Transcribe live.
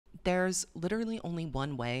there's literally only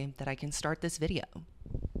one way that I can start this video.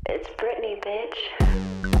 It's Britney, bitch.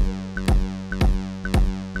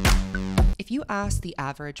 If you ask the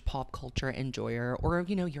average pop culture enjoyer, or,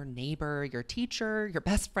 your neighbor, your teacher, your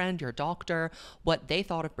best friend, your doctor, what they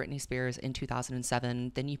thought of Britney Spears in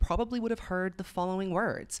 2007, then you probably would have heard the following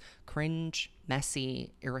words: cringe,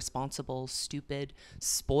 messy, irresponsible, stupid,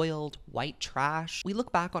 spoiled, white trash. We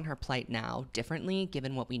look back on her plight now differently,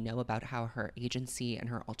 given what we know about how her agency and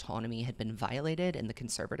her autonomy had been violated in the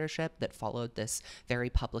conservatorship that followed this very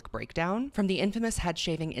public breakdown. From the infamous head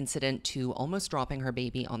shaving incident to almost dropping her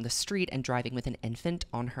baby on the street and driving with an infant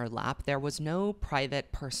on her lap, there was no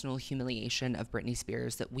private, personal humiliation of Britney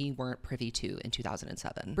Spears that we weren't privy to in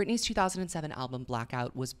 2007. Britney's 2007 album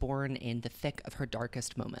Blackout was born in the thick of her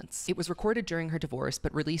darkest moments. It was recorded during her divorce,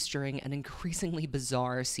 but released during an increasingly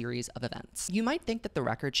bizarre series of events. You might think that the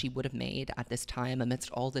record she would have made at this time,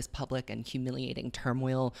 amidst all this public and humiliating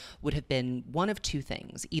turmoil, would have been one of two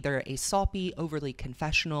things: either a soppy, overly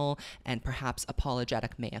confessional, and perhaps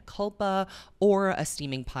apologetic mea culpa, or a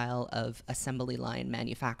steaming pile of assembly line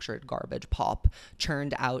manufactured garbage pop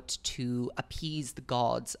churned out to appease the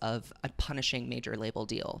gods of a punishing major label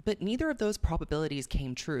deal. But neither of those probabilities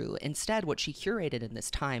came true. Instead, what she curated in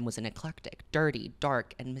this time was an eclectic, dirty,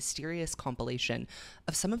 dark, and mysterious compilation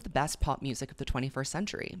of some of the best pop music of the 21st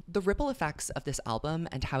century. The ripple effects of this album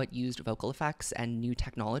and how it used vocal effects and new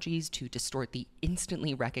technologies to distort the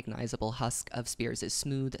instantly recognizable husk of Spears'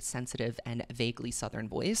 smooth, sensitive, and vaguely southern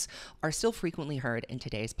voice are still frequently heard in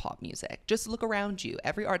today's pop music. Just look around you.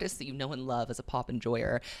 Every artist that you know and love as a pop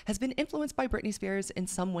enjoyer has been influenced by Britney Spears in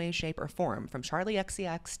some way, shape, or form. From Charli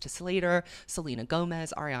XCX to Slater, Selena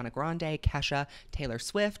Gomez, Ariana Grande, Kesha, Taylor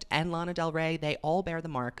Swift, and Lana Del Rey, they all bear the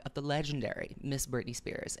mark of the legendary Miss Britney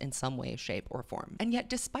Spears in some way, shape, or form. And yet,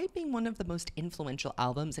 despite being one of the most influential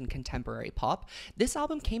albums in contemporary pop, this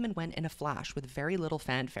album came and went in a flash with very little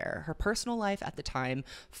fanfare. Her personal life at the time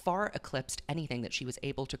far eclipsed anything that she was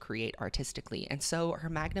able to create artistically, and so her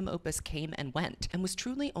magnum opus came and went, and was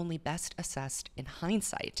truly only best assessed in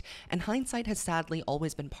hindsight. And hindsight has sadly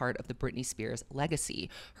always been part of the Britney Spears legacy.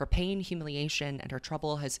 Her pain, humiliation, and her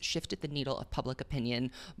trouble has shifted the needle of public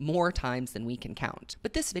opinion more times than we can count.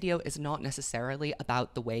 But this video is not necessarily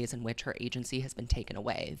about the ways in which her agency has been taken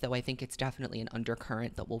away, though I think it's definitely an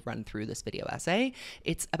undercurrent that will run through this video essay.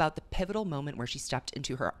 It's about the pivotal moment where she stepped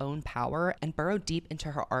into her own power and burrowed deep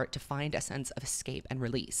into her art to find a sense of escape and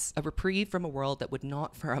release, a reprieve from a world that would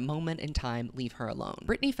not for a moment in time leave her alone.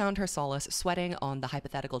 Britney found her solace sweating on the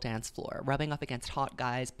hypothetical dance floor, rubbing up against hot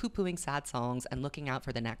guys, poo-pooing sad songs, and looking out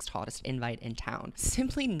for the next hottest invite in town,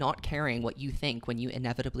 simply not caring what you think when you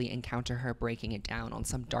inevitably encounter her breaking it down on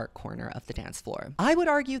some dark corner of the dance floor. I would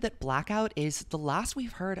argue that Blackout is the last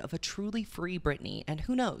we've heard of a truly free Britney, and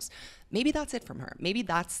who knows, maybe that's it from her. Maybe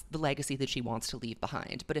that's the legacy that she wants to leave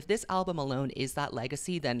behind. But if this album alone is that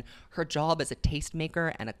legacy, then her job as a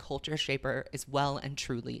tastemaker and a culture shaper is well and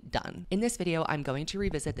truly done. In this video, I'm going to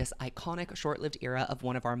revisit this iconic short-lived era of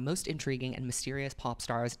one of our most intriguing and mysterious pop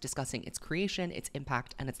stars, discussing its creation, its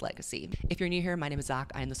impact, and its legacy. If you're new here, my name is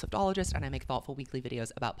Zach. I am the Swiftologist, and I make thoughtful weekly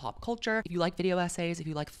videos about pop culture. If you like video essays, if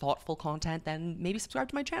you like thoughtful content, then maybe subscribe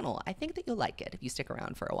to my channel. I think that you'll like it if you stick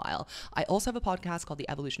around for a while. I also have a podcast called The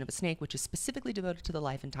Evolution of a Snake, which is specifically devoted to the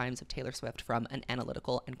life and times of Taylor Swift from an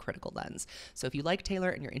analytical and critical lens. So if you like Taylor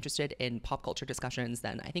and you're interested in pop culture discussions,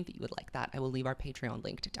 then I think that you would like that. I will leave our Patreon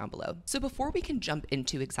link down below. So before we can jump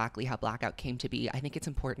into exactly how Blackout came to be, I think it's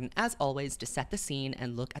important, as always, to set the scene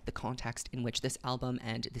and look at the context in which this album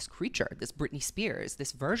and this creature, this Britney Spears,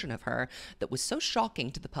 this version of her that was so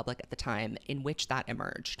shocking to the public at the time, in which that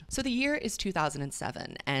emerged. So the year is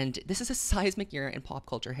 2007, and this is a seismic year in pop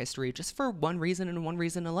culture history just for one reason and one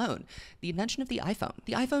reason alone: the invention of the iPhone.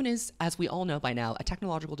 The iPhone is, as we all know by now, a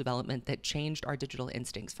technological development that changed our digital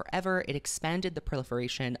instincts forever. It expanded the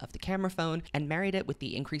proliferation of the camera phone and married it with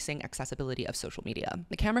the increasing accessibility of social media.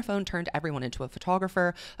 The camera phone turned everyone into a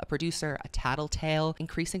photographer, a producer, a tattletale,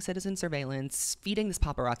 increasing citizen surveillance, feeding this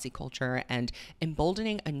paparazzi culture, and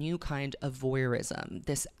emboldening a new kind of voyeurism,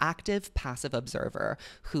 this active, passive observer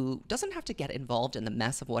who doesn't have to get involved in the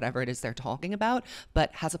mess of whatever it is they're talking about,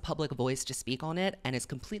 but has a public voice to speak on it and is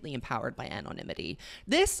completely empowered by anonymity.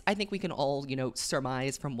 This, I think we can all,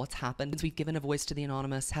 surmise from what's happened since we've given a voice to the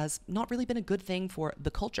anonymous, has not really been a good thing for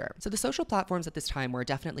the culture. So the social platforms at this time were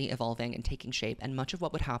definitely evolving and taking shape, and much of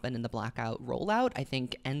what would happen in the Blackout rollout, I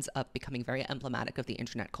think, ends up becoming very emblematic of the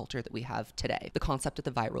internet culture that we have today. The concept of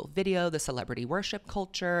the viral video, the celebrity worship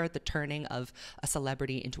culture, the turning of a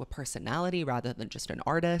celebrity into a personality rather than just an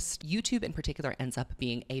artist. YouTube in particular ends up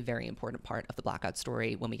being a very important part of the Blackout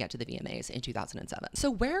story when we get to the VMAs in 2007. So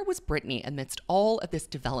where would was Britney amidst all of this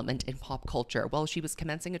development in pop culture? Well, she was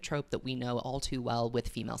commencing a trope that we know all too well with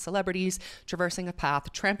female celebrities, traversing a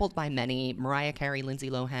path trampled by many. Mariah Carey, Lindsay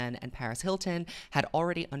Lohan, and Paris Hilton had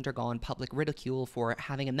already undergone public ridicule for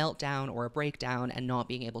having a meltdown or a breakdown and not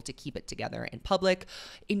being able to keep it together in public,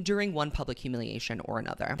 enduring one public humiliation or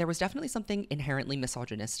another. There was definitely something inherently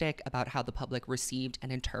misogynistic about how the public received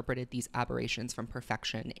and interpreted these aberrations from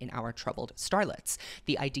perfection in our troubled starlets.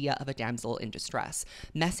 The idea of a damsel in distress.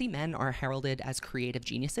 Messy men are heralded as creative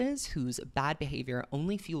geniuses whose bad behavior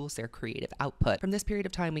only fuels their creative output. From this period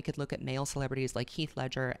of time, we could look at male celebrities like Heath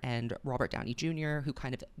Ledger and Robert Downey Jr., who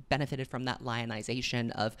kind of benefited from that lionization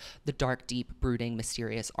of the dark, deep, brooding,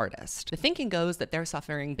 mysterious artist. The thinking goes that their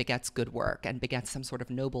suffering begets good work and begets some sort of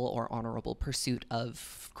noble or honorable pursuit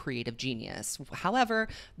of creative genius. However,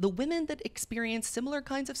 the women that experience similar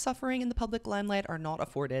kinds of suffering in the public limelight are not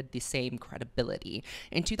afforded the same credibility.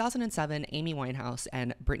 In 2007, Amy Winehouse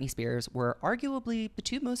and Britney Spears were arguably the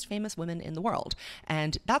two most famous women in the world,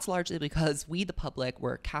 and that's largely because we, the public,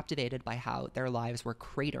 were captivated by how their lives were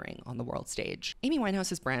cratering on the world stage. Amy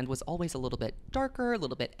Winehouse's brand was always a little bit darker, a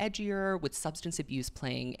little bit edgier, with substance abuse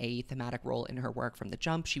playing a thematic role in her work from the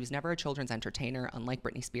jump. She was never a children's entertainer, unlike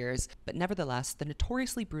Britney Spears, but nevertheless, the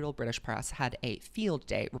notoriously brutal British press had a field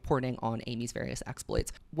day reporting on Amy's various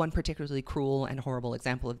exploits. One particularly cruel and horrible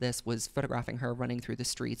example of this was photographing her running through the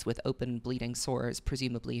streets with open bleeding sores,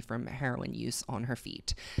 presumably from heroin use on her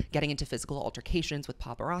feet, getting into physical altercations with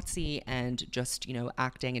paparazzi, and just,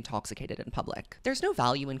 acting intoxicated in public. There's no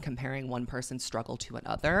value in comparing one person's struggle to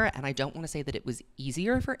another, and I don't want to say that it was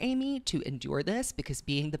easier for Amy to endure this, because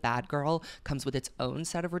being the bad girl comes with its own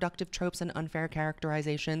set of reductive tropes and unfair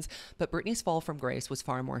characterizations, but Britney's fall from grace was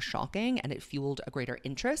far more shocking, and it fueled a greater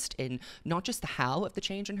interest in not just the how of the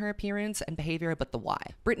change in her appearance and behavior, but the why.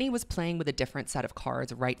 Britney was playing with a different set of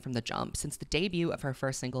cards right from the jump. Since the debut of her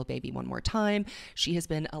first single, Baby One More Time, she has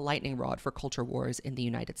been a lightning rod for culture wars in the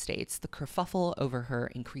United States. The kerfuffle over her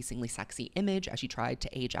increasingly sexy image as she tried to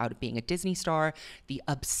age out of being a Disney star, the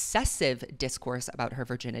obsessive discourse about her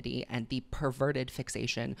virginity, and the perverted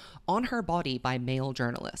fixation on her body by male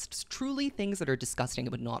journalists. Truly things that are disgusting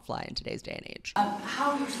and would not fly in today's day and age.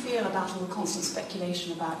 How do you feel about all the constant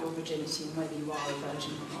speculation about your virginity and whether you are a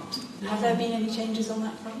virgin or not? Have there been any changes on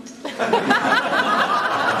that front?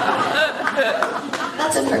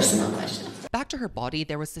 That's a personal question. Back to her body,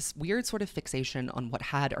 there was this weird sort of fixation on what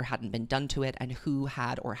had or hadn't been done to it and who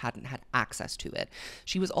had or hadn't had access to it.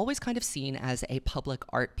 She was always kind of seen as a public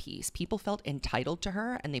art piece. People felt entitled to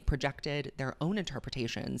her, and they projected their own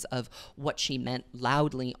interpretations of what she meant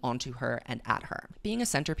loudly onto her and at her. Being a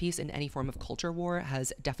centerpiece in any form of culture war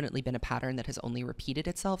has definitely been a pattern that has only repeated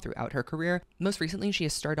itself throughout her career. Most recently, she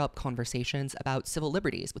has stirred up conversations about civil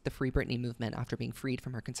liberties with the Free Britney movement after being freed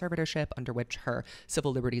from her conservatorship, under which her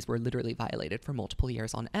civil liberties were literally violated for multiple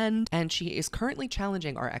years on end, and she is currently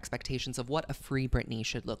challenging our expectations of what a free Britney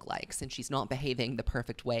should look like, since she's not behaving the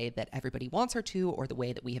perfect way that everybody wants her to or the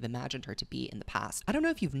way that we have imagined her to be in the past. I don't know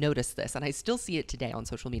if you've noticed this, and I still see it today on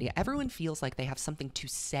social media. Everyone feels like they have something to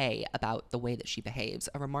say about the way that she behaves,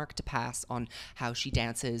 a remark to pass on how she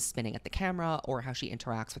dances spinning at the camera or how she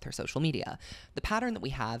interacts with her social media. The pattern that we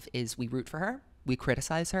have is we root for her, we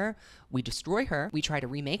criticize her, we destroy her, we try to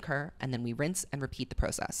remake her, and then we rinse and repeat the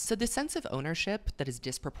process. So this sense of ownership that is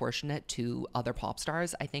disproportionate to other pop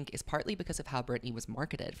stars, I think, is partly because of how Britney was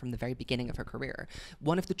marketed from the very beginning of her career.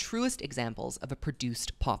 One of the truest examples of a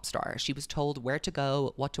produced pop star. She was told where to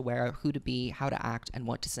go, what to wear, who to be, how to act, and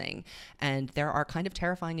what to sing. And there are kind of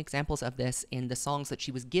terrifying examples of this in the songs that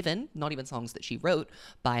she was given, not even songs that she wrote,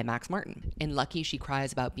 by Max Martin. In Lucky, she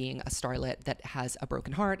cries about being a starlet that has a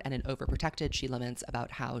broken heart and an overprotected. She laments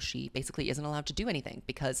about how she basically isn't allowed to do anything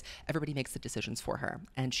because everybody makes the decisions for her,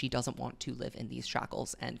 and she doesn't want to live in these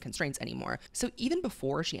shackles and constraints anymore. So even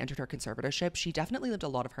before she entered her conservatorship, she definitely lived a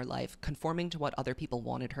lot of her life conforming to what other people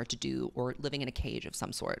wanted her to do or living in a cage of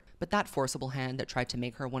some sort. But that forcible hand that tried to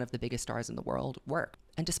make her one of the biggest stars in the world worked.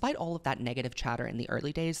 And despite all of that negative chatter in the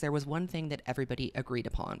early days, there was one thing that everybody agreed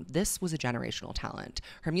upon. This was a generational talent.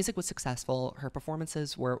 Her music was successful, her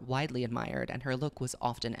performances were widely admired, and her look was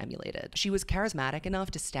often emulated. She was charismatic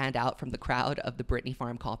enough to stand out from the crowd of the Britney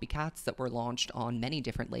Farm copycats that were launched on many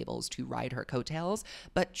different labels to ride her coattails,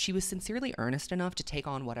 but she was sincerely earnest enough to take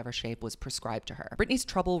on whatever shape was prescribed to her. Britney's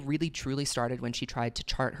trouble really truly started when she tried to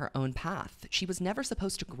chart her own path. She was never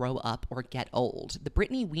supposed to grow up or get old. The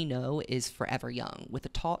Britney we know is forever young, with with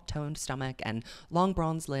a taut, toned stomach and long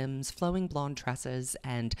bronze limbs, flowing blonde tresses,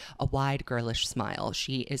 and a wide, girlish smile.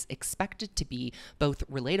 She is expected to be both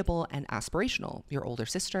relatable and aspirational. Your older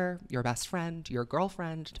sister, your best friend, your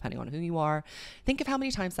girlfriend, depending on who you are. Think of how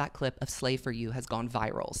many times that clip of Slave for You has gone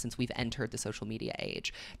viral since we've entered the social media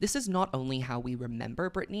age. This is not only how we remember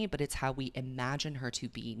Britney, but it's how we imagine her to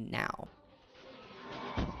be now.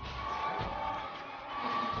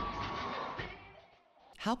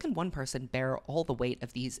 How can one person bear all the weight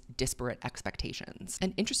of these disparate expectations?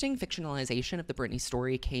 An interesting fictionalization of the Britney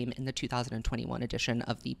story came in the 2021 edition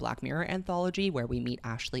of the Black Mirror anthology, where we meet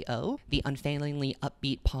Ashley O, the unfailingly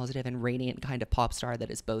upbeat, positive, and radiant kind of pop star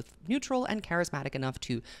that is both neutral and charismatic enough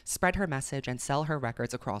to spread her message and sell her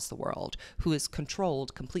records across the world, who is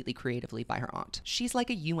controlled completely creatively by her aunt. She's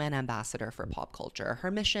like a UN ambassador for pop culture.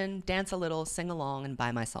 Her mission, dance a little, sing along, and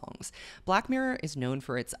buy my songs. Black Mirror is known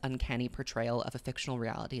for its uncanny portrayal of a fictional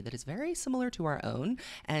reality that is very similar to our own,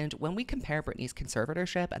 and when we compare Britney's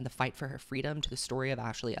conservatorship and the fight for her freedom to the story of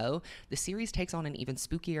Ashley O, the series takes on an even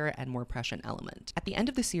spookier and more prescient element. At the end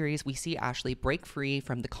of the series, we see Ashley break free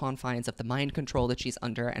from the confines of the mind control that she's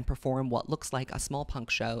under and perform what looks like a small punk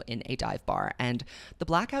show in a dive bar, and the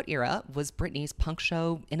Blackout era was Britney's punk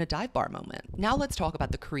show in a dive bar moment. Now let's talk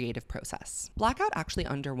about the creative process. Blackout actually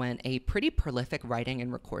underwent a pretty prolific writing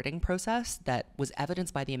and recording process that was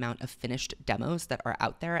evidenced by the amount of finished demos that are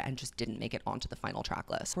out there and just didn't make it onto the final track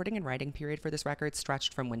list. Recording and writing period for this record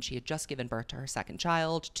stretched from when she had just given birth to her second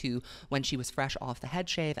child to when she was fresh off the head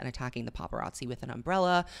shave and attacking the paparazzi with an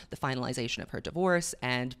umbrella, the finalization of her divorce,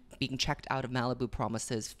 and being checked out of Malibu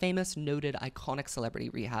Promise's famous, noted, iconic celebrity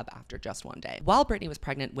rehab after just one day. While Britney was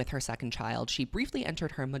pregnant with her second child, she briefly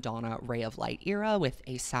entered her Madonna Ray of Light era with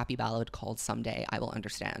a sappy ballad called Someday I Will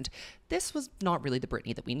Understand. This was not really the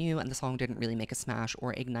Britney that we knew, and the song didn't really make a smash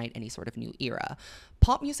or ignite any sort of new era.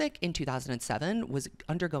 Pop music in 2007 was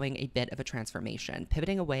undergoing a bit of a transformation,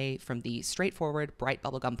 pivoting away from the straightforward, bright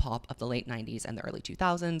bubblegum pop of the late 90s and the early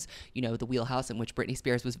 2000s, you know, the wheelhouse in which Britney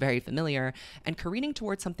Spears was very familiar, and careening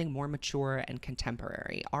towards something more mature and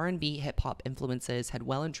contemporary. R&B hip-hop influences had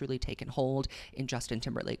well and truly taken hold in Justin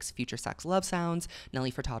Timberlake's Future Sex Love Sounds,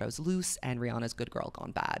 Nelly Furtado's Loose, and Rihanna's Good Girl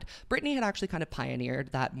Gone Bad. Britney had actually kind of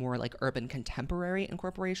pioneered that more like urban contemporary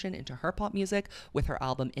incorporation into her pop music with her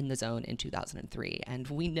album In the Zone in 2003, and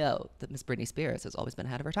we know that Miss Britney Spears has always been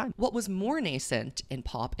ahead of her time. What was more nascent in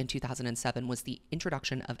pop in 2007 was the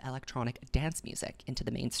introduction of electronic dance music into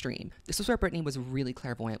the mainstream. This was where Britney was really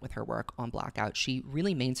clairvoyant with her work on Blackout. She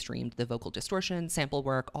really mainstreamed the vocal distortion, sample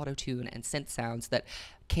work, auto-tune, and synth sounds that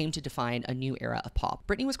came to define a new era of pop.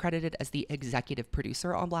 Britney was credited as the executive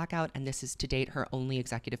producer on Blackout, and this is to date her only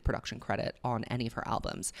executive production credit on any of her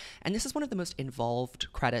albums. And this is one of the most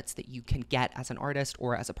involved credits that you can get as an artist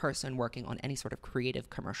or as a person working on any sort of creative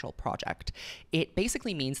commercial project. It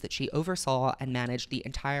basically means that she oversaw and managed the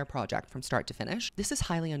entire project from start to finish. This is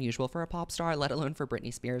highly unusual for a pop star, let alone for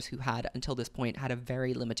Britney Spears, who had, until this point, had a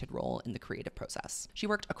very limited role in the creative process. She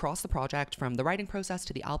worked across the project, from the writing process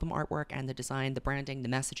to the album artwork and the design, the branding, the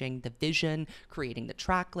messaging, the vision, creating the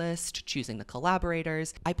track list, choosing the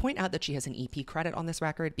collaborators. I point out that she has an EP credit on this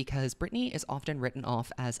record because Britney is often written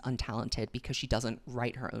off as untalented because she doesn't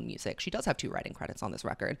write her own music. She does have 2 writing credits on this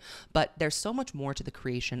record, but there's so much more to the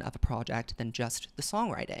creation of a project than just the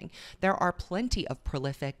songwriting. There are plenty of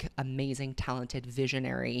prolific, amazing, talented,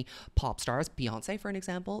 visionary pop stars, Beyonce for an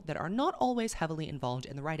example, that are not always heavily involved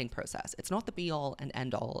in the writing process. It's not the be-all and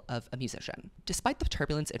end-all of a musician. Despite the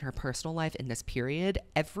turbulence in her personal life in this period,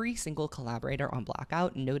 every single collaborator on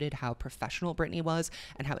Blackout noted how professional Britney was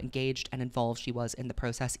and how engaged and involved she was in the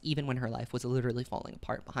process, even when her life was literally falling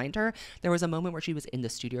apart behind her. There was a moment where she was in the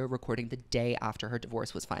studio recording the day after her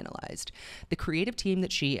divorce was finalized. The creative team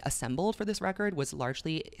that she assembled for this record was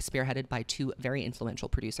largely spearheaded by 2 very influential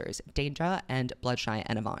producers, Danja and Bloodshy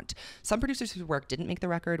and Avant. Some producers whose work didn't make the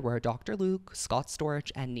record were Dr. Luke, Scott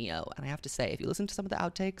Storch, and Neo, and I have to say, if you listen to some of the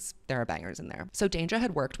outtakes, there are bangers in there. So Danja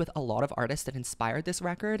had worked with a lot of artists that inspired this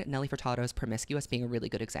record, Nelly Furtado's Promiscuous being a really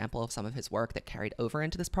good example of some of his work that carried over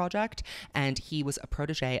into this project, and he was a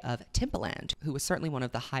protege of Timbaland, who was certainly one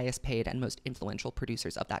of the highest paid and most influential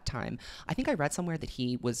producers of that time. I think I read somewhere that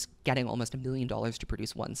he was getting almost $1 million to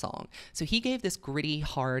produce one song. So he gave this gritty,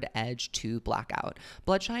 hard edge to Blackout.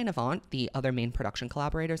 Bloodshy and Avant, the other main production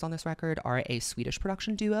collaborators on this record, are a Swedish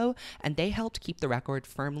production duo, and they helped keep the record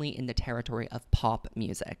firmly in the territory of pop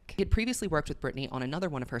music. He had previously worked with Britney on another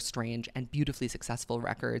one of her strange and beautifully successful successful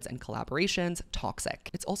records and collaborations,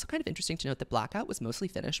 Toxic. It's also kind of interesting to note that Blackout was mostly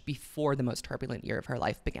finished before the most turbulent year of her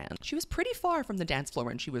life began. She was pretty far from the dance floor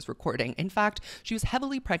when she was recording. In fact, she was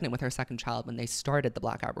heavily pregnant with her second child when they started the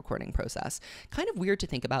Blackout recording process. Kind of weird to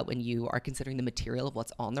think about when you are considering the material of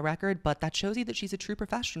what's on the record, but that shows you that she's a true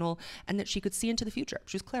professional and that she could see into the future.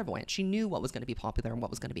 She was clairvoyant. She knew what was going to be popular and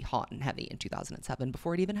what was going to be hot and heavy in 2007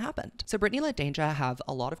 before it even happened. So Britney let Danger have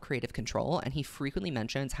a lot of creative control, and he frequently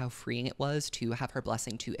mentions how freeing it was to have her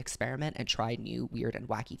blessing to experiment and try new, weird, and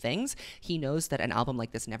wacky things. He knows that an album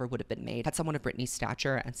like this never would have been made had someone of Britney's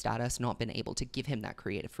stature and status not been able to give him that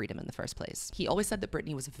creative freedom in the first place. He always said that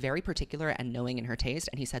Britney was very particular and knowing in her taste,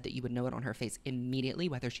 and he said that you would know it on her face immediately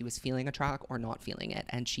whether she was feeling a track or not feeling it,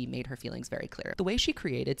 and she made her feelings very clear. The way she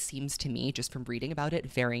created seems to me, just from reading about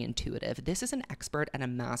it, very intuitive. This is an expert and a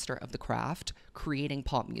master of the craft, creating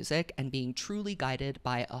pop music and being truly guided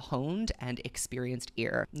by a honed and experienced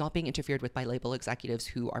ear, not being interfered with by label executives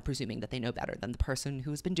who are presuming that they know better than the person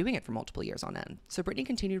who's been doing it for multiple years on end. So Britney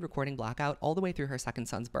continued recording Blackout all the way through her second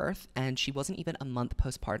son's birth, and she wasn't even a month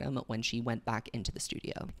postpartum when she went back into the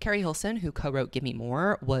studio. Carrie Hilson, who co-wrote Gimme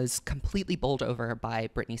More, was completely bowled over by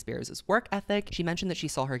Britney Spears' work ethic. She mentioned that she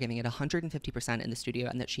saw her giving it 150% in the studio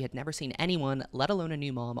and that she had never seen anyone, let alone a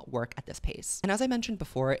new mom, work at this pace. And as I mentioned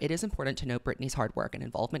before, it is important to note Britney's hard work and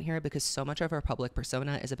involvement here because so much of her public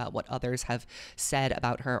persona is about what others have said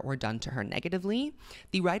about her or done to her negatively.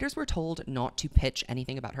 The writers were told not to pitch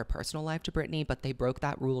anything about her personal life to Britney, but they broke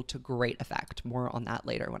that rule to great effect. More on that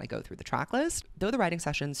later when I go through the track list. Though the writing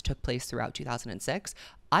sessions took place throughout 2006,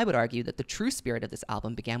 I would argue that the true spirit of this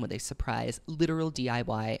album began with a surprise, literal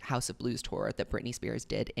DIY House of Blues tour that Britney Spears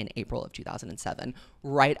did in April of 2007,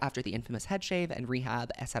 right after the infamous head shave and rehab,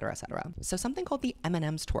 etc., etc. So something called the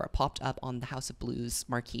M&M's tour popped up on the House of Blues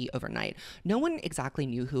marquee overnight. No one exactly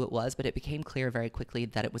knew who it was, but it became clear very quickly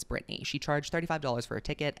that it was Britney. She charged $35 for a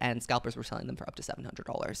ticket, and scalpers were selling them for up to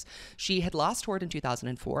 $700. She had last toured in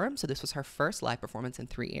 2004, so this was her first live performance in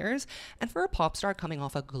 3 years, and for a pop star coming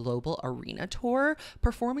off a global arena tour,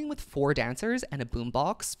 performing with 4 dancers and a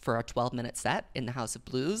boombox for a 12-minute set in the House of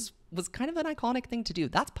Blues was kind of an iconic thing to do.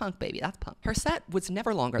 That's punk, baby. That's punk. Her set was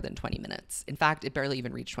never longer than 20 minutes. In fact, it barely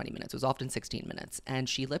even reached 20 minutes. It was often 16 minutes. And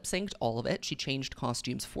she lip-synced all of it. She changed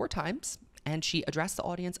costumes 4 times. And she addressed the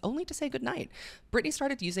audience only to say goodnight. Britney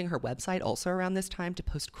started using her website also around this time to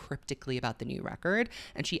post cryptically about the new record,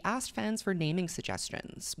 and she asked fans for naming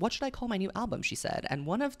suggestions. What should I call my new album, she said, and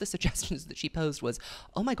one of the suggestions that she posed was,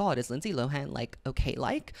 oh my god, is Lindsay Lohan like okay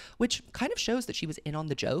like? Which kind of shows that she was in on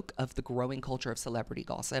the joke of the growing culture of celebrity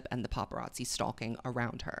gossip and the paparazzi stalking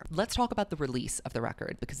around her. Let's talk about the release of the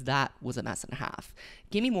record, because that was a mess and a half.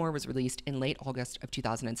 Gimme More was released in late August of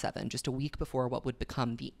 2007, just a week before what would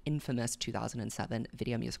become the infamous 2007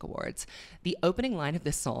 Video Music Awards. The opening line of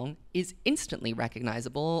this song is instantly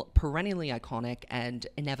recognizable, perennially iconic, and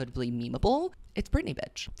inevitably memeable. It's Britney,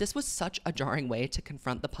 bitch. This was such a jarring way to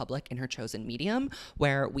confront the public in her chosen medium,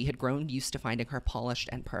 where we had grown used to finding her polished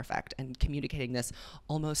and perfect and communicating this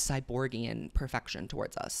almost cyborgian perfection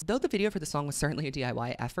towards us. Though the video for the song was certainly a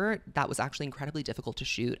DIY effort, that was actually incredibly difficult to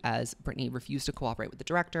shoot as Britney refused to cooperate with the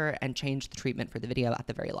director and changed the treatment for the video at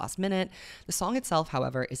the very last minute. The song itself,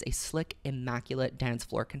 however, is a slick, immaculate dance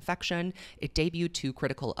floor confection. It debuted to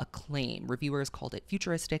critical acclaim. Reviewers called it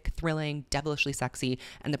futuristic, thrilling, devilishly sexy,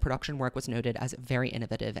 and the production work was noted as very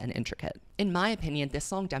innovative and intricate. In my opinion, this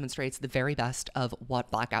song demonstrates the very best of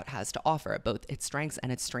what Blackout has to offer, both its strengths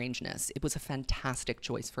and its strangeness. It was a fantastic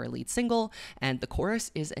choice for a lead single, and the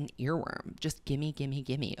chorus is an earworm. Just gimme, gimme,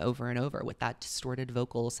 gimme over and over with that distorted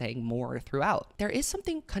vocal saying more throughout. There is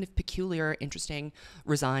something kind of peculiar, interesting,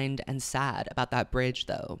 resigned, and sad about that bridge,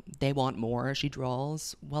 though. They want more, she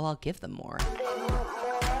drawls. Well, I'll give them more.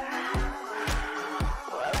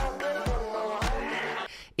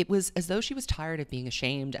 It was as though she was tired of being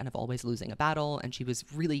ashamed and of always losing a battle, and she was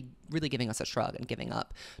really, really giving us a shrug and giving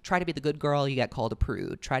up. Try to be the good girl, you get called a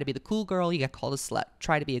prude. Try to be the cool girl, you get called a slut.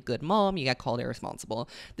 Try to be a good mom, you get called irresponsible.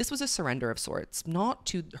 This was a surrender of sorts, not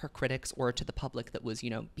to her critics or to the public that was,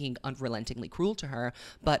 being unrelentingly cruel to her,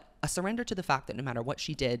 but a surrender to the fact that no matter what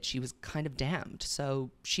she did, she was kind of damned. So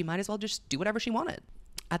she might as well just do whatever she wanted.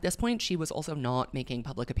 At this point, she was also not making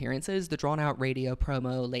public appearances. The drawn-out radio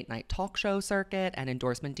promo, late-night talk show circuit, and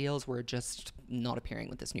endorsement deals were just not appearing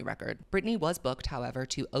with this new record. Britney was booked, however,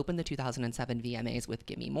 to open the 2007 VMAs with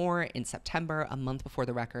Gimme More in September, a month before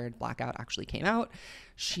the record Blackout actually came out.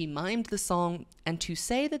 She mimed the song, and to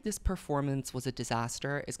say that this performance was a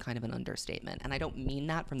disaster is kind of an understatement. And I don't mean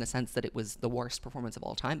that from the sense that it was the worst performance of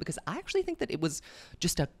all time, because I actually think that it was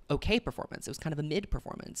just a okay performance. It was kind of a mid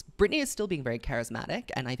performance. Britney is still being very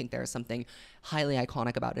charismatic, and I think there is something highly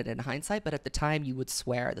iconic about it in hindsight, but at the time you would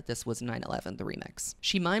swear that this was 9/11, the remix.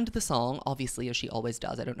 She mimed the song, obviously, as she always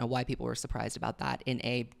does. I don't know why people were surprised about that, in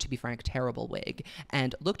a, to be frank, terrible wig,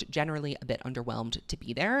 and looked generally a bit underwhelmed to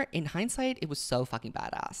be there. In hindsight, it was so fucking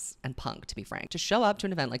badass and punk, to be frank. To show up to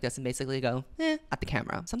an event like this and basically go, at the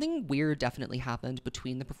camera. Something weird definitely happened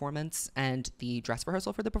between the performance and the dress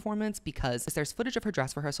rehearsal for the performance, because there's footage of her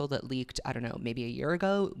dress rehearsal that leaked, I don't know, maybe a year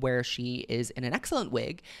ago, where she is in an excellent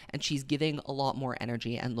wig and she's giving a lot more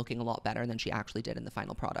energy and looking a lot better than she actually did in the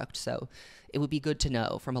final product. So it would be good to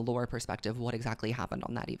know from a lore perspective what exactly happened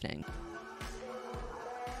on that evening.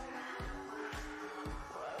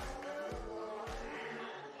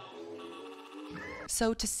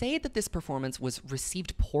 So to say that this performance was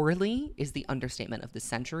received poorly is the understatement of the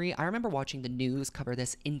century. I remember watching the news cover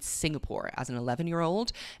this in Singapore as an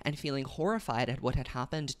 11-year-old and feeling horrified at what had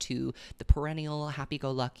happened to the perennial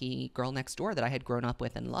happy-go-lucky girl next door that I had grown up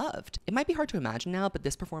with and loved. It might be hard to imagine now, but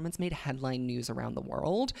this performance made headline news around the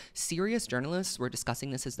world. Serious journalists were discussing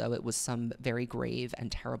this as though it was some very grave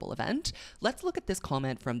and terrible event. Let's look at this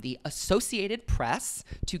comment from the Associated Press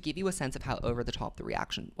to give you a sense of how over the top the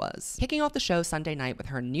reaction was. Kicking off the show Sunday night with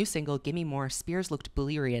her new single, Gimme More, Spears looked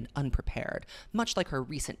bleary and unprepared, much like her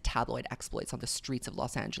recent tabloid exploits on the streets of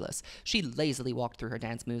Los Angeles. She lazily walked through her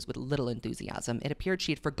dance moves with little enthusiasm. It appeared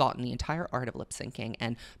she had forgotten the entire art of lip syncing,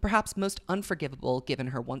 and perhaps most unforgivable given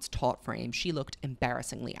her once taut frame, she looked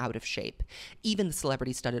embarrassingly out of shape. Even the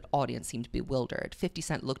celebrity-studded audience seemed bewildered. 50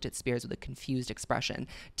 Cent looked at Spears with a confused expression.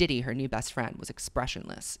 Diddy, her new best friend, was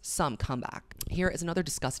expressionless. Some comeback. Here is another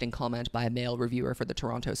disgusting comment by a male reviewer for the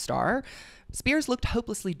Toronto Star. Spears looked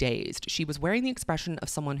hopelessly dazed. She was wearing the expression of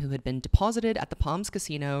someone who had been deposited at the Palms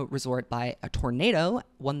Casino Resort by a tornado,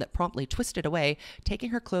 one that promptly twisted away, taking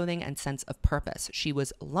her clothing and sense of purpose. She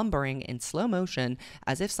was lumbering in slow motion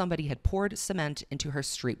as if somebody had poured cement into her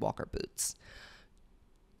streetwalker boots.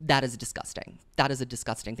 That is disgusting. That is a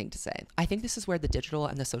disgusting thing to say. I think this is where the digital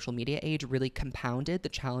and the social media age really compounded the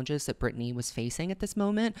challenges that Britney was facing at this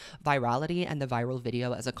moment. Virality and the viral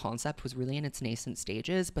video as a concept was really in its nascent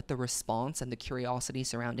stages, but the response and the curiosity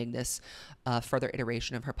surrounding this further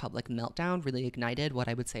iteration of her public meltdown really ignited what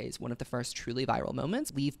I would say is one of the first truly viral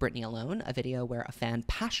moments, Leave Britney Alone, a video where a fan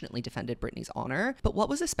passionately defended Britney's honor. But what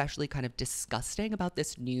was especially kind of disgusting about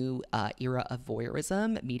this new era of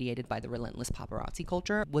voyeurism mediated by the relentless paparazzi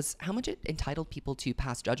culture was how much it entitled people to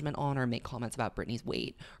pass judgment on or make comments about Britney's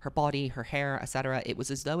weight, her body, her hair, etc. It was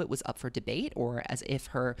as though it was up for debate, or as if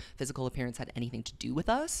her physical appearance had anything to do with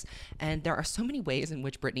us. And there are so many ways in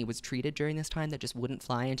which Britney was treated during this time that just wouldn't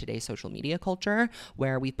fly in today's social media culture,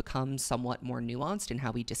 where we've become somewhat more nuanced in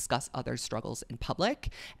how we discuss others' struggles in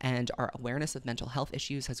public, and our awareness of mental health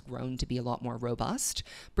issues has grown to be a lot more robust.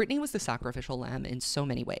 Britney was the sacrificial lamb in so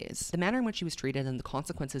many ways. The manner in which she was treated and the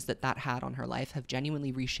consequences that that had on her life have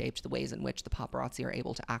genuinely reshaped the ways in which the paparazzi are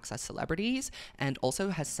able to access celebrities, and also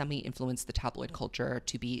has semi-influenced the tabloid culture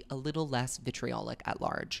to be a little less vitriolic at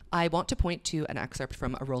large. I want to point to an excerpt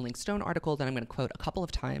from a Rolling Stone article that I'm going to quote a couple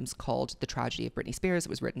of times called The Tragedy of Britney Spears. It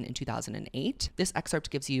was written in 2008. This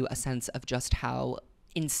excerpt gives you a sense of just how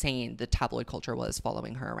insane the tabloid culture was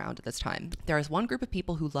following her around at this time. There is one group of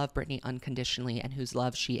people who love Britney unconditionally and whose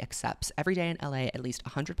love she accepts. Every day in LA, at least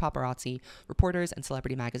 100 paparazzi, reporters, and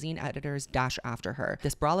celebrity magazine editors dash after her.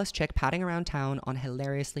 This braless chick padding around town on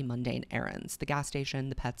hilariously mundane errands. The gas station,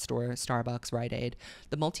 the pet store, Starbucks, Rite Aid.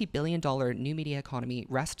 The multi-billion-dollar new media economy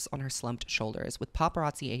rests on her slumped shoulders, with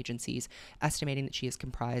paparazzi agencies estimating that she has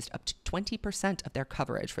comprised up to 20% of their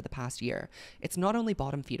coverage for the past year. It's not only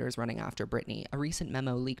bottom feeders running after Britney. A recent memo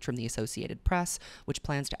leaked from the Associated Press, which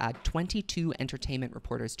plans to add 22 entertainment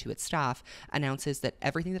reporters to its staff, announces that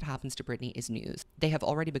everything that happens to Britney is news. They have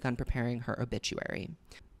already begun preparing her obituary.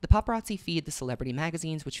 The paparazzi feed the celebrity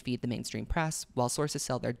magazines, which feed the mainstream press, while sources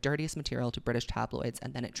sell their dirtiest material to British tabloids,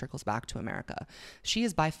 and then it trickles back to America. She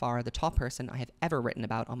is by far the top person I have ever written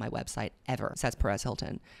about on my website, ever, says Perez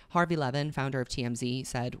Hilton. Harvey Levin, founder of TMZ,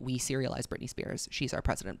 said, "We serialize Britney Spears. She's our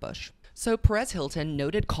President Bush." So Perez Hilton,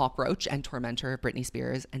 noted cockroach and tormentor of Britney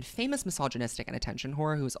Spears, and famous misogynistic and attention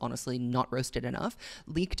whore who is honestly not roasted enough,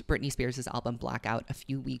 leaked Britney Spears' album Blackout a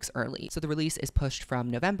few weeks early. So the release is pushed from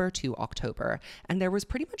November to October, and there was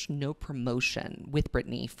pretty much no promotion with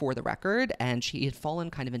Britney for the record, and she had fallen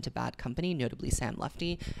kind of into bad company, notably Sam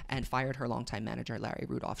Lefty, and fired her longtime manager Larry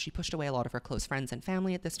Rudolph. She pushed away a lot of her close friends and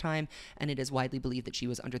family at this time, and it is widely believed that she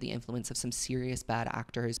was under the influence of some serious bad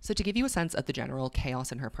actors. So to give you a sense of the general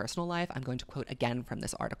chaos in her personal life, I'm going to quote again from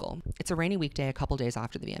this article. "It's a rainy weekday a couple days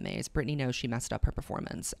after the VMAs. Britney knows she messed up her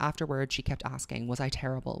performance. Afterward, she kept asking, 'Was I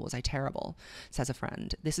terrible? Was I terrible?' Says a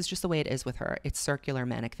friend. This is just the way it is with her. It's circular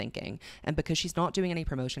manic thinking. And because she's not doing any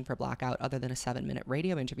promotion for Blackout other than a 7-minute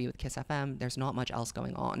radio interview with Kiss FM, there's not much else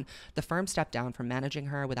going on. The firm stepped down from managing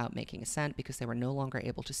her without making a cent because they were no longer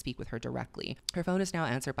able to speak with her directly. Her phone is now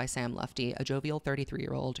answered by Sam Lefty, a jovial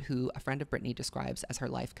 33-year-old who a friend of Britney describes as her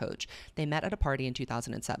life coach. They met at a party in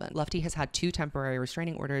 2007. Lefty has had 2 temporary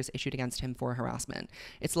restraining orders issued against him for harassment.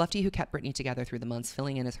 It's Lefty who kept Britney together through the months,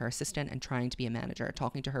 filling in as her assistant and trying to be a manager,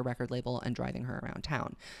 talking to her record label and driving her around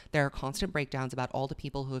town. There are constant breakdowns about all the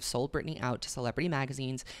people who have sold Britney out to celebrity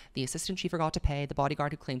magazines, the assistant she forgot to pay, the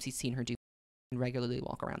bodyguard who claims he's seen her do and regularly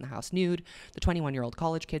walk around the house nude, the 21-year-old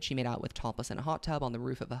college kid she made out with topless in a hot tub on the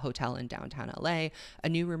roof of a hotel in downtown LA. A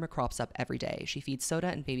new rumor crops up every day. She feeds soda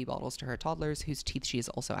and baby bottles to her toddlers, whose teeth she has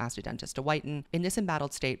also asked a dentist to whiten. In this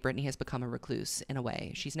embattled state, Britney has become a recluse, in a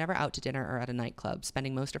way. She's never out to dinner or at a nightclub,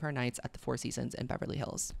 spending most of her nights at the Four Seasons in Beverly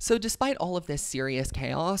Hills." So despite all of this serious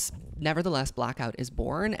chaos, nevertheless, Blackout is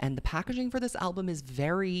born, and the packaging for this album is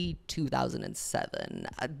very 2007.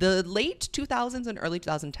 The late 2000s and early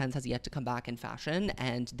 2010s has yet to come back in fashion,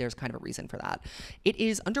 and there's kind of a reason for that. It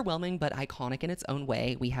is underwhelming but iconic in its own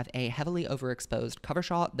way. We have a heavily overexposed cover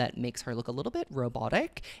shot that makes her look a little bit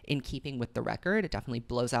robotic in keeping with the record. It definitely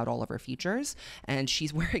blows out all of her features, and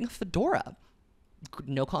she's wearing a fedora.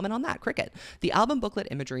 No comment on that. Cricket. The album booklet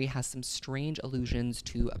imagery has some strange allusions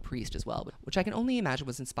to a priest as well, which I can only imagine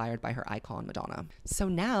was inspired by her icon Madonna. So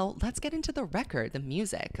now let's get into the record, the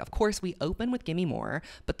music. Of course, we open with Gimme More,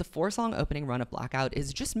 but the 4-song opening run of Blackout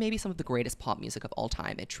is just maybe some of the greatest pop music of all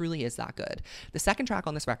time. It truly is that good. The second track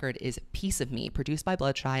on this record is Piece of Me, produced by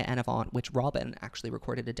Bloodshy and Avant, which Robin actually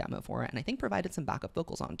recorded a demo for and I think provided some backup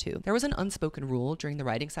vocals on too. There was an unspoken rule during the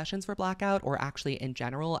writing sessions for Blackout, or actually in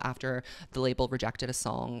general after the label rejected a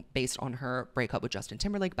song based on her breakup with Justin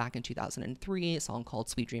Timberlake back in 2003, a song called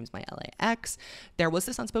Sweet Dreams My LAX. There was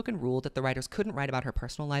this unspoken rule that the writers couldn't write about her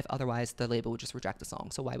personal life, otherwise the label would just reject the song,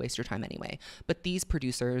 so why waste your time anyway? But these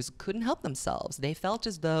producers couldn't help themselves. They felt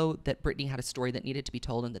as though that Britney had a story that needed to be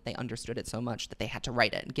told and that they understood it so much that they had to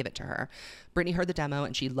write it and give it to her. Britney heard the demo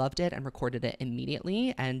and she loved it and recorded it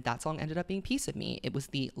immediately, and that song ended up being Piece of Me. It was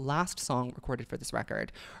the last song recorded for this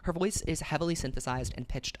record. Her voice is heavily synthesized and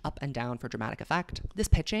pitched up and down for dramatic effect. This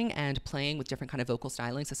pitching and playing with different kind of vocal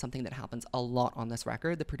stylings is something that happens a lot on this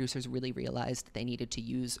record. The producers really realized that they needed to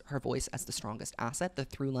use her voice as the strongest asset, the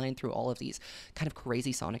through line through all of these kind of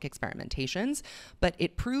crazy sonic experimentations, but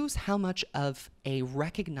it proves how much of a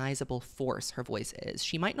recognizable force her voice is.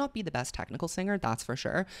 She might not be the best technical singer, that's for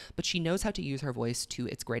sure, but she knows how to use her voice to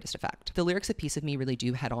its greatest effect. The lyrics of Piece of Me really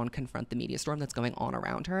do head on confront the media storm that's going on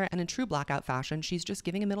around her, and in true Blackout fashion, she's just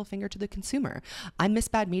giving a middle finger to the consumer. I miss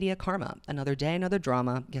bad media karma. Another day, another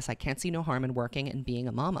drama. Guess I can't see no harm in working and being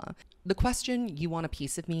a mama. The question, "You want a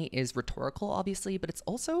piece of me?" is rhetorical, obviously, but it's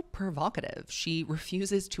also provocative. She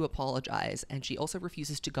refuses to apologize, and she also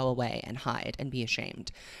refuses to go away and hide and be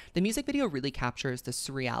ashamed. The music video really captures the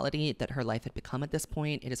surreality that her life had become at this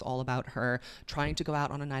point. It is all about her trying to go out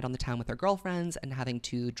on a night on the town with her girlfriends and having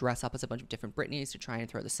to dress up as a bunch of different Britneys to try and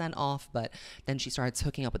throw the scent off, but then she starts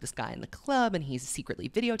hooking up with this guy in the club and he's secretly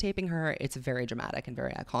videotaping her. It's very dramatic and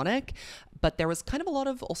very iconic, but there was kind of a lot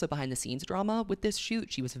of also behind the scenes drama with this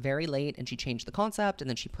shoot. She was very late and she changed the concept, and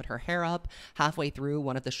then she put her hair up halfway through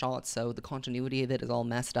one of the shots, so the continuity of it is all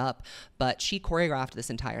messed up, but she choreographed this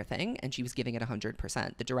entire thing and she was giving it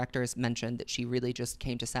 100%. The directors mentioned that she really just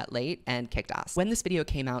came to set late and kicked ass. When this video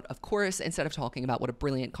came out, of course, instead of talking about what a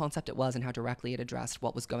brilliant concept it was and how directly it addressed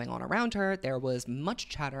what was going on around her, there was much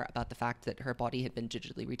chatter about the fact that her body had been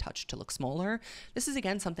digitally retouched to look smaller. This is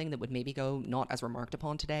again something that would maybe go not as remarked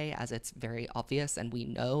upon today, as it's very obvious and we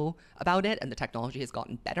know about it and the technology has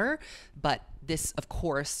gotten better, but this, of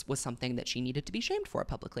course, was something that she needed to be shamed for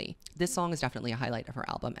publicly. This song is definitely a highlight of her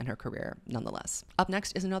album and her career, nonetheless. Up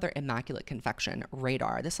next is another immaculate confection,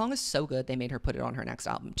 Radar. This song is so good they made her put it on her next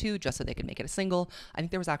album too, just so they could make it a single. I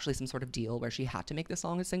think there was actually some sort of deal where she had to make this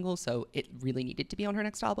song a single, so it really needed to be on her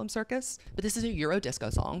next album, Circus. But this is a Euro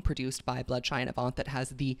disco song produced by Bloodshy and Avant that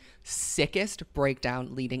has the sickest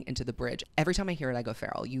breakdown leading into the bridge. Every time I hear it, I go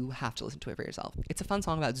feral. You have to listen to it for yourself. It's a fun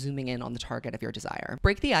song about zooming in on the target of your desire.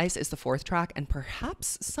 Break the Ice is the fourth track track, and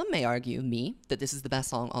perhaps some may argue, me, that this is the best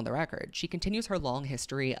song on the record. She continues her long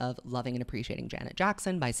history of loving and appreciating Janet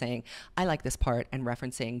Jackson by saying, "I like this part," and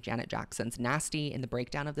referencing Janet Jackson's Nasty in the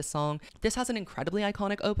breakdown of this song. This has an incredibly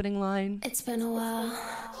iconic opening line. It's been a while.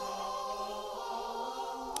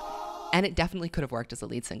 And it definitely could have worked as a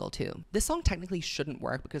lead single too. This song technically shouldn't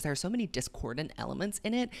work because there are so many discordant elements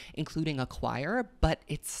in it, including a choir, but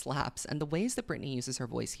it slaps. And the ways that Britney uses her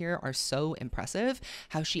voice here are so impressive.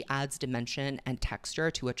 How she adds dimension and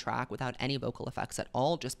texture to a track without any vocal effects at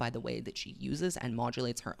all, just by the way that she uses and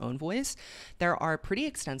modulates her own voice. There are pretty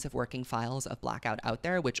extensive working files of Blackout out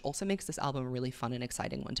there, which also makes this album a really fun and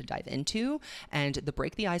exciting one to dive into. And the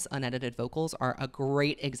Break the Ice unedited vocals are a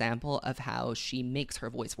great example of how she makes her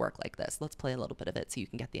voice work like this. Let's play a little bit of it so you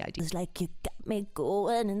can get the idea. It's like you got me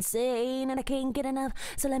going insane and I can't get enough,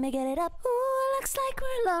 so let me get it up. Ooh, looks like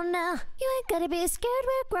we're alone now. You ain't gotta be scared,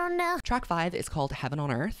 we're grown now. Track 5 is called Heaven on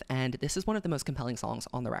Earth, and this is one of the most compelling songs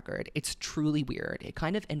on the record. It's truly weird. It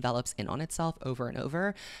kind of envelops in on itself over and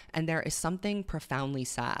over, and there is something profoundly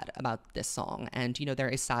sad about this song. And you know, there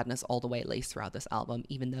is sadness all the way laced throughout this album,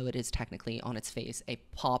 even though it is technically on its face a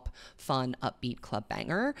pop, fun, upbeat club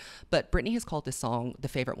banger. But Britney has called this song the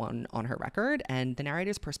favorite one on her record, and the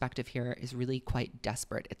narrator's perspective here is really quite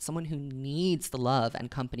desperate. It's someone who needs the love and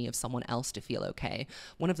company of someone else to feel okay.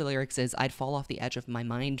 One of the lyrics is, "I'd fall off the edge of my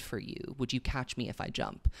mind for you. Would you catch me if I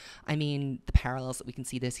jump?" I mean, the parallels that we can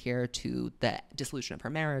see this here to the dissolution of her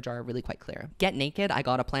marriage are really quite clear. Get Naked, I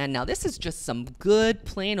Got a Plan. Now, this is just some good,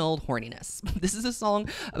 plain old horniness. This is a song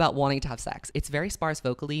about wanting to have sex. It's very sparse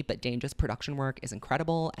vocally, but Danger's production work is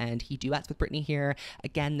incredible, and he duets with Britney here.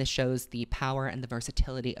 Again, this shows the power and the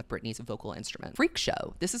versatility of Britney's vocal instrument. Freak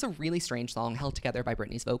Show. This is a really strange song held together by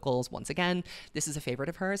Britney's vocals. Once again, this is a favorite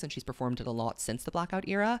of hers, and she's performed it a lot since the Blackout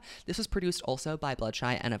era. This was produced also by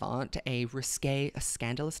Bloodshy and Avant, a risque, a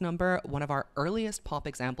scandalous number, one of our earliest pop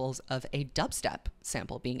examples of a dubstep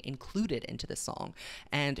sample being included into this song.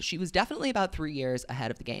 And she was definitely about 3 years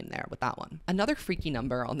ahead of the game there with that one. Another freaky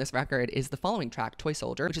number on this record is the following track, Toy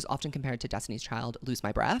Soldier, which is often compared to Destiny's Child, Lose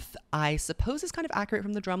My Breath. I suppose is kind of accurate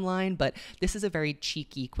from the drum line, but this is a very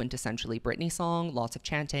cheeky, quintessentially Britney song. Lots of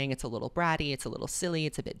chanting. It's a little bratty. It's a little silly.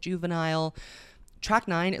 It's a bit juvenile. Track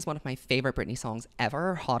 9 is one of my favorite Britney songs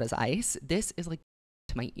ever, Hot as Ice. This is like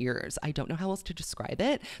to my ears. I don't know how else to describe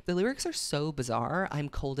it. The lyrics are so bizarre. I'm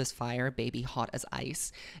cold as fire, baby, hot as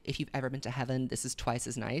ice. If you've ever been to heaven, this is twice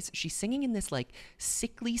as nice. She's singing in this like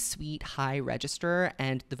sickly sweet high register,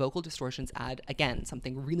 and the vocal distortions add, again,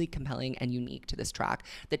 something really compelling and unique to this track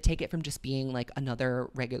that take it from just being like another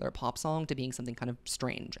regular pop song to being something kind of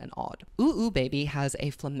strange and odd. Ooh Ooh Baby has a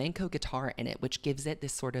flamenco guitar in it, which gives it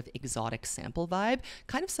this sort of exotic sample vibe,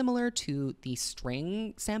 kind of similar to the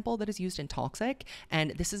string sample that is used in Toxic. And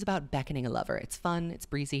this is about beckoning a lover. It's fun, it's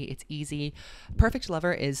breezy, it's easy. Perfect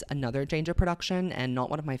Lover is another Danger production and not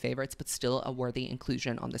one of my favorites, but still a worthy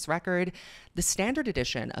inclusion on this record. The standard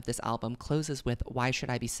edition of this album closes with Why Should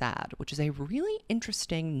I Be Sad, which is a really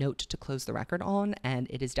interesting note to close the record on, and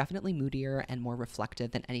it is definitely moodier and more reflective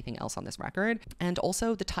than anything else on this record. And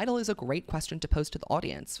also, the title is a great question to pose to the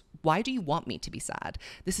audience. Why do you want me to be sad?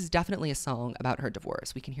 This is definitely a song about her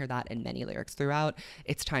divorce. We can hear that in many lyrics throughout.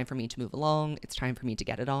 It's time for me to move along. It's time for me to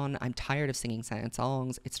get it on. I'm tired of singing sad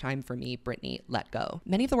songs. It's time for me, Britney, let go.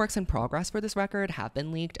 Many of the works in progress for this record have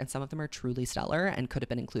been leaked, and some of them are truly stellar and could have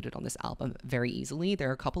been included on this album very easily. There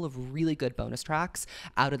are a couple of really good bonus tracks,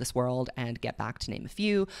 Out of This World and Get Back, to name a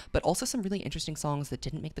few, but also some really interesting songs that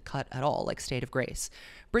didn't make the cut at all, like State of Grace.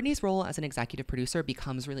 Britney's role as an executive producer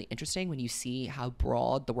becomes really interesting when you see how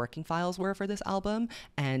broad the working files were for this album,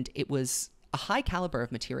 and it was a high caliber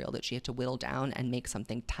of material that she had to whittle down and make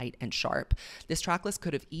something tight and sharp. This tracklist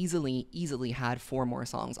could have easily had 4 more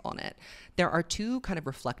songs on it. There are 2 kind of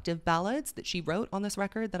reflective ballads that she wrote on this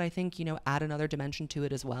record that I think, you know, add another dimension to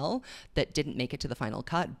it as well, that didn't make it to the final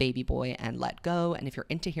cut, Baby Boy and Let Go. And if you're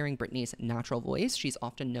into hearing Britney's natural voice, she's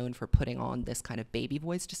often known for putting on this kind of baby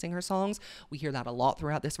voice to sing her songs. We hear that a lot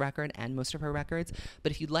throughout this record and most of her records.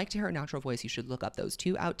 But if you'd like to hear her natural voice, you should look up those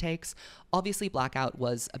 2 outtakes. Obviously, Blackout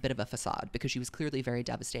was a bit of a facade because she was clearly very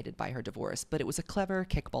devastated by her divorce, but it was a clever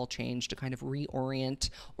kickball change to kind of reorient,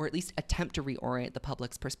 or at least attempt to reorient, the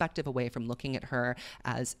public's perspective away from looking at her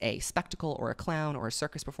as a spectacle or a clown or a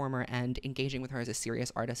circus performer and engaging with her as a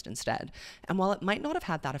serious artist instead. And while it might not have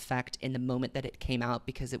had that effect in the moment that it came out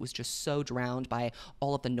because it was just so drowned by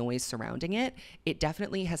all of the noise surrounding it, it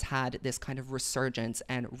definitely has had this kind of resurgence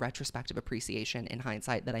and retrospective appreciation in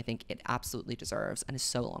hindsight that I think it absolutely deserves and is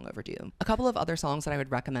so long overdue. A couple of other songs that I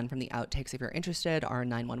would recommend from the outtakes lyrics, if you're interested, are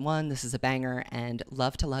 911, this is a banger, and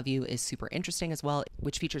Love to Love You is super interesting as well,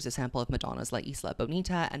 which features a sample of Madonna's La Isla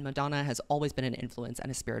Bonita, and Madonna has always been an influence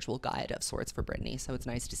and a spiritual guide of sorts for Britney, so it's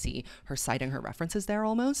nice to see her citing her references there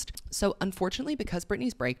almost. So unfortunately, because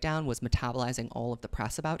Britney's breakdown was metabolizing all of the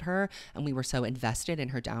press about her, and we were so invested in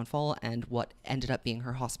her downfall and what ended up being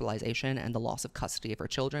her hospitalization and the loss of custody of her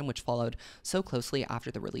children, which followed so closely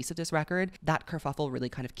after the release of this record, that kerfuffle really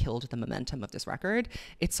kind of killed the momentum of this record.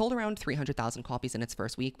 It sold around 300,000 copies in its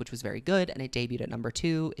first week, which was very good, and it debuted at number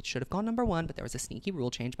 2. It should have gone number 1, but there was a sneaky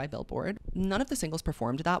rule change by Billboard. None of the singles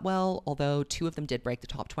performed that well, although 2 of them did break the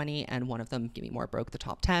top 20, and one of them, Gimme More, broke the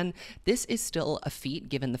top 10. This is still a feat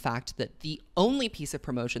given the fact that the only piece of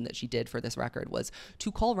promotion that she did for this record was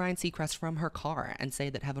to call Ryan Seacrest from her car and say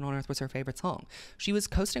that Heaven on Earth was her favorite song. She was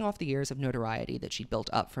coasting off the years of notoriety that she'd built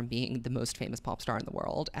up from being the most famous pop star in the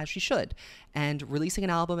world, as she should, and releasing an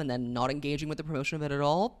album and then not engaging with the promotion of it at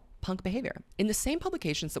all. Punk behavior. In the same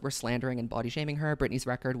publications that were slandering and body shaming her, Britney's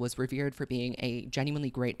record was revered for being a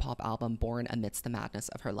genuinely great pop album born amidst the madness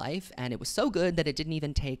of her life, and it was so good that it didn't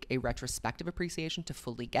even take a retrospective appreciation to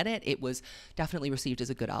fully get it. It was definitely received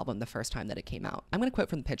as a good album the first time that it came out. I'm going to quote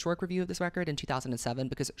from the Pitchfork review of this record in 2007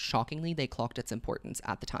 because shockingly they clocked its importance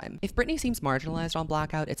at the time. If Britney seems marginalized on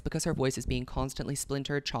Blackout, it's because her voice is being constantly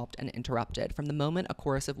splintered, chopped, and interrupted. From the moment a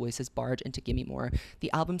chorus of voices barge into Gimme More,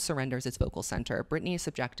 the album surrenders its vocal center. Britney is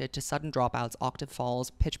subjected to sudden dropouts, octave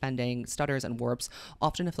falls, pitch bending, stutters, and warps,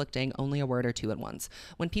 often afflicting only a word or two at once.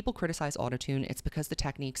 When people criticize autotune, it's because the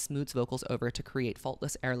technique smooths vocals over to create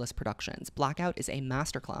faultless, airless productions. Blackout is a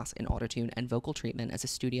masterclass in autotune and vocal treatment as a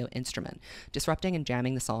studio instrument, disrupting and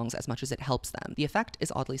jamming the songs as much as it helps them. The effect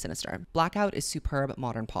is oddly sinister. Blackout is superb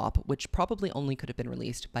modern pop, which probably only could have been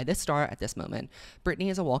released by this star at this moment.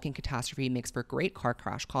 Britney is a walking catastrophe, makes for great car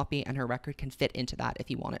crash copy, and her record can fit into that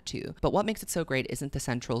if you want it to. But what makes it so great isn't the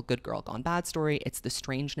central good girl gone bad story, it's the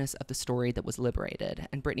strangeness of the story that was liberated,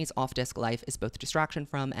 and Britney's off-disc life is both distraction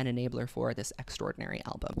from and enabler for this extraordinary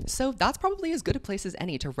album. So that's probably as good a place as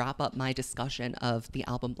any to wrap up my discussion of the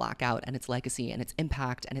album Blackout and its legacy and its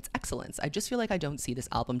impact and its excellence. I just feel like I don't see this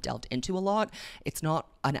album delved into a lot. It's not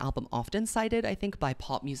an album often cited, I think, by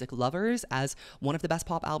pop music lovers as one of the best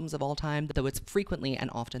pop albums of all time, though it's frequently and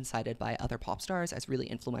often cited by other pop stars as really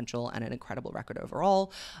influential and an incredible record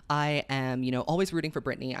overall. I am, always rooting for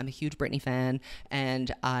Britney. I'm a huge Britney fan,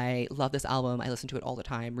 and I love this album. I listen to it all the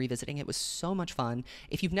time. Revisiting it was so much fun.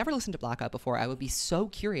 If you've never listened to Blackout before, I would be so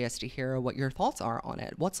curious to hear what your thoughts are on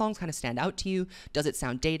it. What songs kind of stand out to you? Does it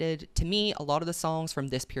sound dated? To me, a lot of the songs from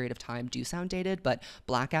this period of time do sound dated, but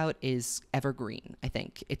Blackout is evergreen, I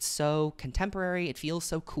think. It's so contemporary. It feels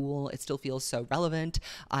so cool. It still feels so relevant.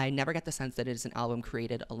 I never get the sense that it is an album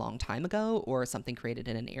created a long time ago or something created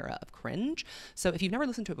in an era of cringe. So if you've never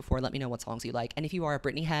listened to it before, let me know what songs you like. And if you are a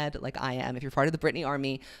Britney head like I am, if you're part of the Britney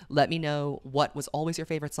army, let me know what was always your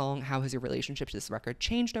favorite song, how has your relationship to this record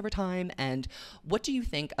changed over time, and what do you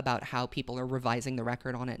think about how people are revising the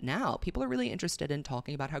record on it now? People are really interested in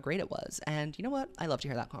talking about how great it was, and you know what? I love to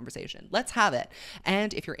hear that conversation. Let's have it.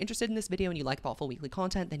 And if you're interested in this video and you like thoughtful weekly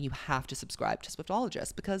content, then you have to subscribe to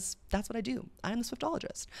Swiftologist because that's what I do. I'm the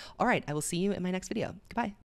Swiftologist. All right, I will see you in my next video. Goodbye.